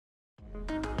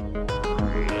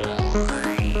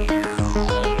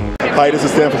Hi, this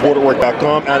is Sam from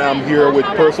Booredatwork.com, and I'm here with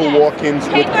Peripheral Walk-ins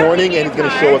with Corning, and he's going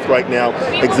to show us right now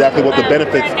exactly what the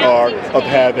benefits are of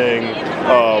having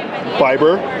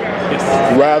fiber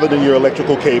rather than your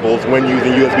electrical cables when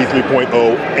using USB 3.0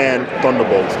 and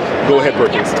Thunderbolts. Go ahead,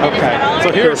 Perkins. Okay,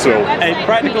 so here's a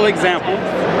practical example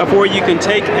of where you can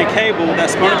take a cable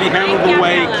that's going to be handled the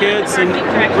way kids and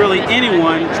really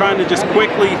anyone trying to just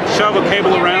quickly shove a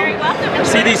cable around.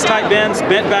 See these tight bends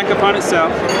bent back upon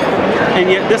itself, and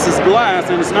yet this is glass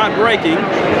and it's not breaking.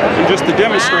 And just to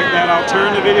demonstrate that, I'll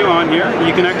turn the video on here.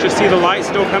 You can actually see the light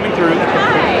still coming through.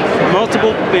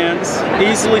 Multiple bends,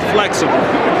 easily flexible,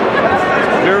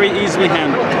 very easily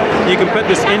handled. You can put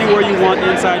this anywhere you want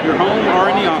inside your home or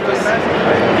in the office.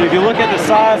 And if you look at the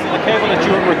size of the cable that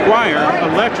you would require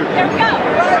electrically,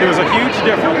 there's a huge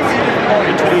difference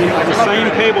between the same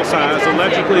cable size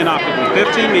electrically and optically.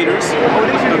 15 meters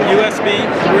of USB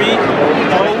 3.0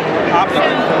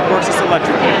 optical versus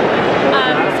electrical.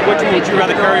 Which one would you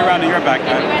rather carry around in your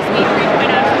backpack?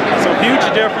 So huge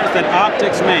difference that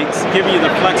optics makes, giving you the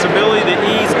flexibility, the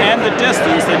ease, and the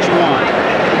distance that you want.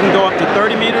 You can go up to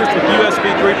 30 meters with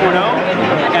USB 3.0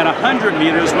 and 100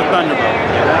 meters with Thunderbolt.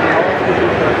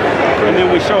 And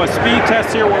then we show a speed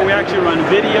test here where we actually run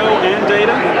video and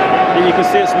data. And you can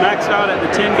see it's maxed out at the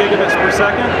 10 gigabits per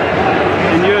second.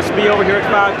 And USB over here at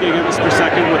 5 gigabits per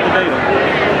second with the data.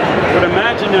 But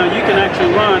imagine now you can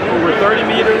actually run over 30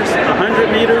 meters, 100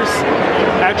 meters,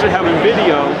 actually having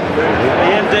video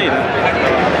and data.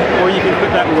 Or you can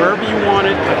put that wherever you want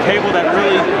it, a cable that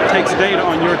really takes data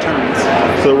on your terms.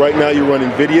 So right now you're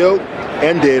running video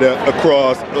and data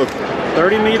across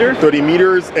 30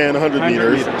 meters and 100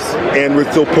 meters. And we're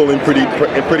still pulling pretty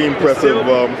impressive,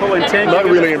 not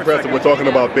really impressive, we're talking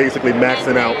about basically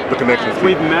maxing out the connection speed.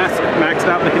 We've maxed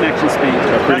out the connection speed.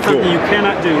 That's something cool. You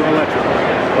cannot do electrically.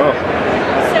 Oh.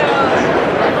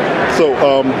 So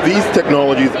these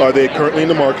technologies, are they currently in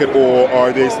the market, or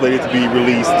are they slated to be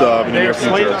released in the near future?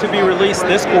 They're slated to be released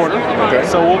this quarter. Okay.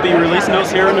 So we'll be releasing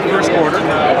those here in the first quarter,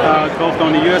 both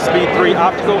on the USB 3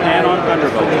 optical and on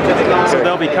Thunderbolt. So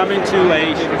they'll be coming to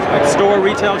a store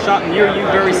retail shop near you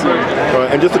very soon.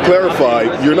 And just to clarify,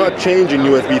 you're not changing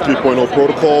USB 3.0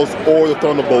 protocols or the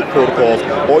Thunderbolt protocols.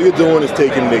 All you're doing is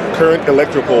taking the current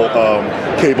electrical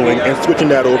cabling and switching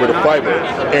that over to fiber,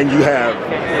 and you have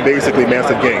basically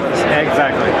massive gains.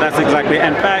 Exactly, that's exactly.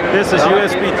 In fact, this is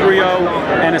USB 3.0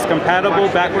 and it's compatible,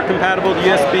 backward compatible to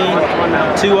USB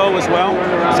 2.0 as well.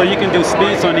 So you can do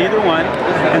speeds on either one.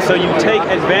 And so you take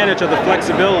advantage of the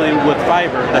flexibility with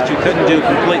fiber that you couldn't do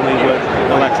completely with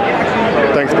electrical.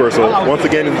 Thanks, Perso. Once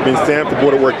again, it's been Sam from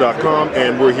Booredatwork.com,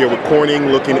 and we're here with Corning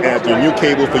looking at your new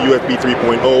cables for USB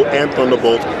 3.0 and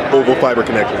Thunderbolt over fiber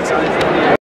connections.